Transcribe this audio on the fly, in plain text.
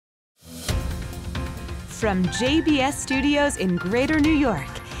From JBS Studios in Greater New York,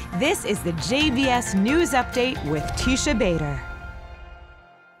 this is the JBS News Update with Teisha Bader.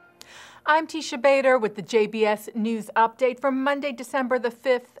 I'm Teisha Bader with the JBS News Update for Monday, December the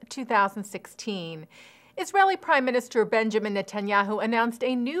 5th, 2016. Israeli Prime Minister Benjamin Netanyahu announced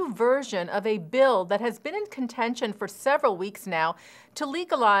a new version of a bill that has been in contention for several weeks now to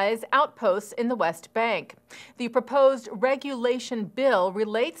legalize outposts in the West Bank. The proposed regulation bill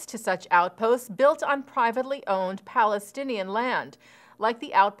relates to such outposts built on privately owned Palestinian land, like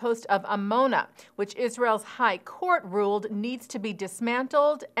the outpost of Ammona, which Israel's High Court ruled needs to be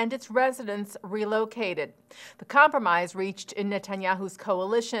dismantled and its residents relocated. The compromise reached in Netanyahu's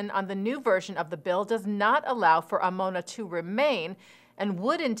coalition on the new version of the bill does not allow for Ammona to remain and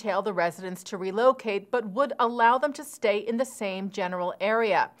would entail the residents to relocate, but would allow them to stay in the same general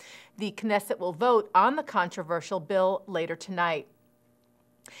area. The Knesset will vote on the controversial bill later tonight.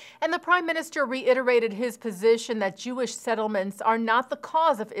 And the Prime Minister reiterated his position that Jewish settlements are not the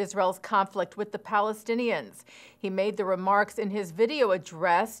cause of Israel's conflict with the Palestinians. He made the remarks in his video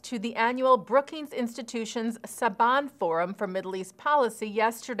address to the annual Brookings Institution's Saban Forum for Middle East Policy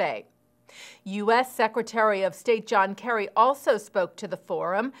yesterday. U.S. Secretary of State John Kerry also spoke to the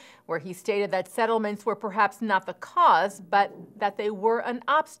forum, where he stated that settlements were perhaps not the cause, but that they were an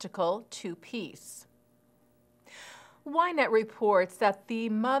obstacle to peace. Ynet reports that the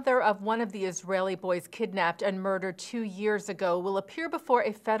mother of one of the Israeli boys kidnapped and murdered 2 years ago will appear before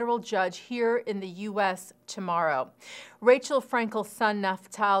a federal judge here in the U.S. tomorrow. Rachel Frankel's son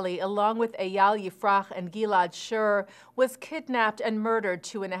Naftali, along with Eyal Yifrach and Gilad Shur, was kidnapped and murdered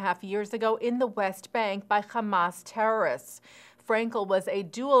 2.5 years ago in the West Bank by Hamas terrorists. Frankel was a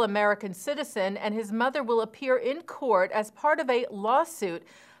dual American citizen, and his mother will appear in court as part of a lawsuit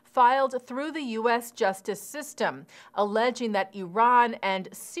filed through the U.S. justice system, alleging that Iran and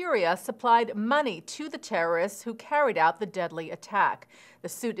Syria supplied money to the terrorists who carried out the deadly attack. The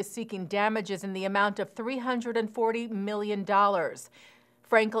suit is seeking damages in the amount of $340 million.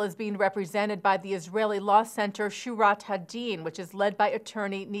 Frankel is being represented by the Israeli law center Shurat Hadin, which is led by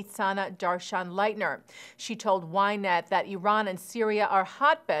attorney Nitzana Darshan-Leitner. She told Ynet that Iran and Syria are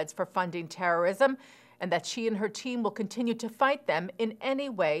hotbeds for funding terrorism, and that she and her team will continue to fight them in any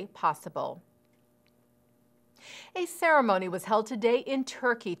way possible. A ceremony was held today in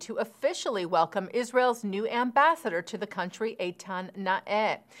Turkey to officially welcome Israel's new ambassador to the country, Eitan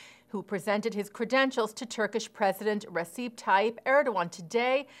Naeh, who presented his credentials to Turkish President Recep Tayyip Erdogan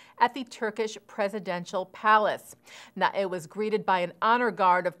today at the Turkish Presidential Palace. Naeh was greeted by an honor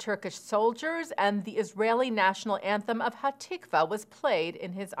guard of Turkish soldiers, and the Israeli national anthem of Hatikva was played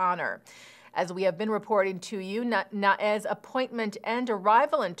in his honor. As we have been reporting to you, Naeh's appointment and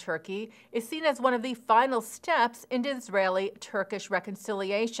arrival in Turkey is seen as one of the final steps in Israeli-Turkish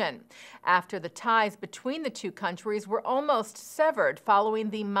reconciliation, after the ties between the two countries were almost severed following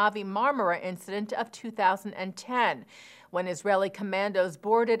the Mavi Marmara incident of 2010, when Israeli commandos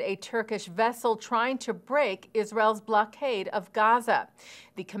boarded a Turkish vessel trying to break Israel's blockade of Gaza.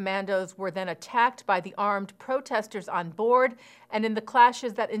 The commandos were then attacked by the armed protesters on board, and in the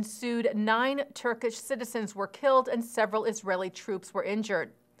clashes that ensued, 9 Turkish citizens were killed and several Israeli troops were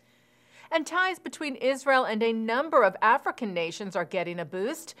injured. And ties between Israel and a number of African nations are getting a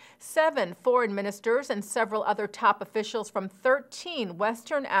boost. 7 foreign ministers and several other top officials from 13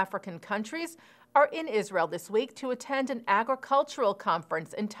 Western African countries are in Israel this week to attend an agricultural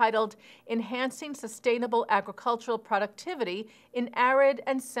conference entitled Enhancing Sustainable Agricultural Productivity in Arid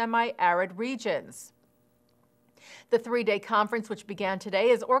and Semi-Arid Regions. The 3-day conference, which began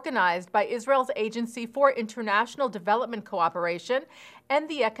today, is organized by Israel's Agency for International Development Cooperation and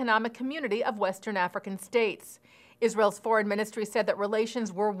the Economic Community of Western African States. Israel's foreign ministry said that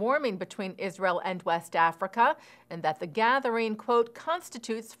relations were warming between Israel and West Africa, and that the gathering, quote,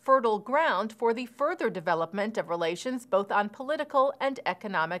 constitutes fertile ground for the further development of relations both on political and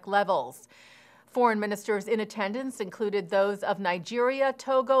economic levels. Foreign ministers in attendance included those of Nigeria,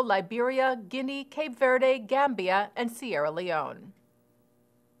 Togo, Liberia, Guinea, Cape Verde, Gambia, and Sierra Leone.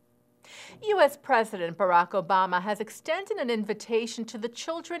 U.S. President Barack Obama has extended an invitation to the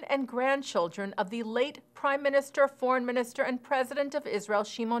children and grandchildren of the late Prime Minister, Foreign Minister, and President of Israel,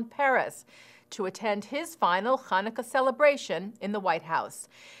 Shimon Peres, to attend his final Hanukkah celebration in the White House.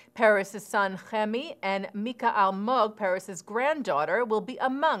 Peres' son Chemi and Mika Almog, Peres' granddaughter, will be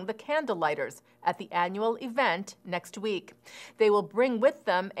among the candlelighters at the annual event next week. They will bring with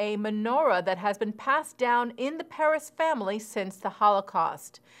them a menorah that has been passed down in the Peres family since the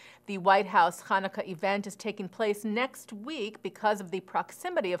Holocaust. The White House Hanukkah event is taking place next week because of the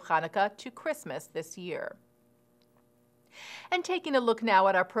proximity of Hanukkah to Christmas this year. And taking a look now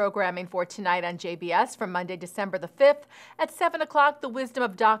at our programming for tonight on JBS from Monday, December the 5th. At 7 o'clock, the wisdom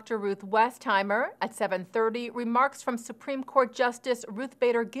of Dr. Ruth Westheimer. At 7:30, remarks from Supreme Court Justice Ruth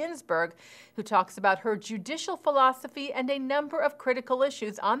Bader Ginsburg, who talks about her judicial philosophy and a number of critical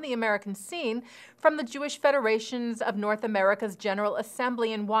issues on the American scene from the Jewish Federations of North America's General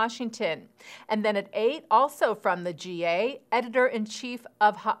Assembly in Washington. And then at 8, also from the GA, Editor-in-Chief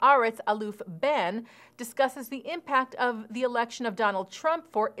of Haaretz, Aluf Ben, discusses the impact of the election of Donald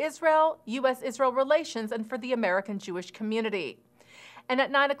Trump for Israel, U.S.-Israel relations, and for the American Jewish community. And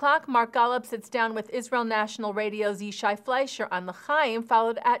at 9 o'clock, Mark Golub sits down with Israel National Radio's Yishai Fleischer on L'chaim,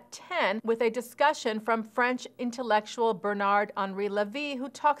 followed at 10 with a discussion from French intellectual Bernard-Henri Lévy, who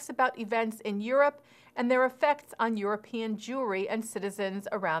talks about events in Europe and their effects on European Jewry and citizens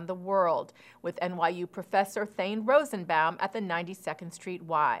around the world, with NYU professor Thane Rosenbaum at the 92nd Street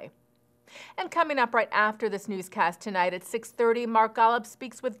Y. And coming up right after this newscast tonight at 6:30, Mark Golub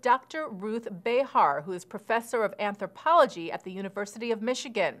speaks with Dr. Ruth Behar, who is professor of anthropology at the University of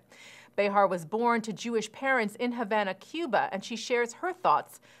Michigan. Behar was born to Jewish parents in Havana, Cuba, and she shares her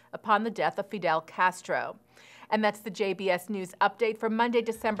thoughts upon the death of Fidel Castro. And that's the JBS News Update for Monday,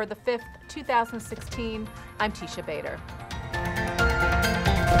 December the 5th, 2016. I'm Teisha Bader.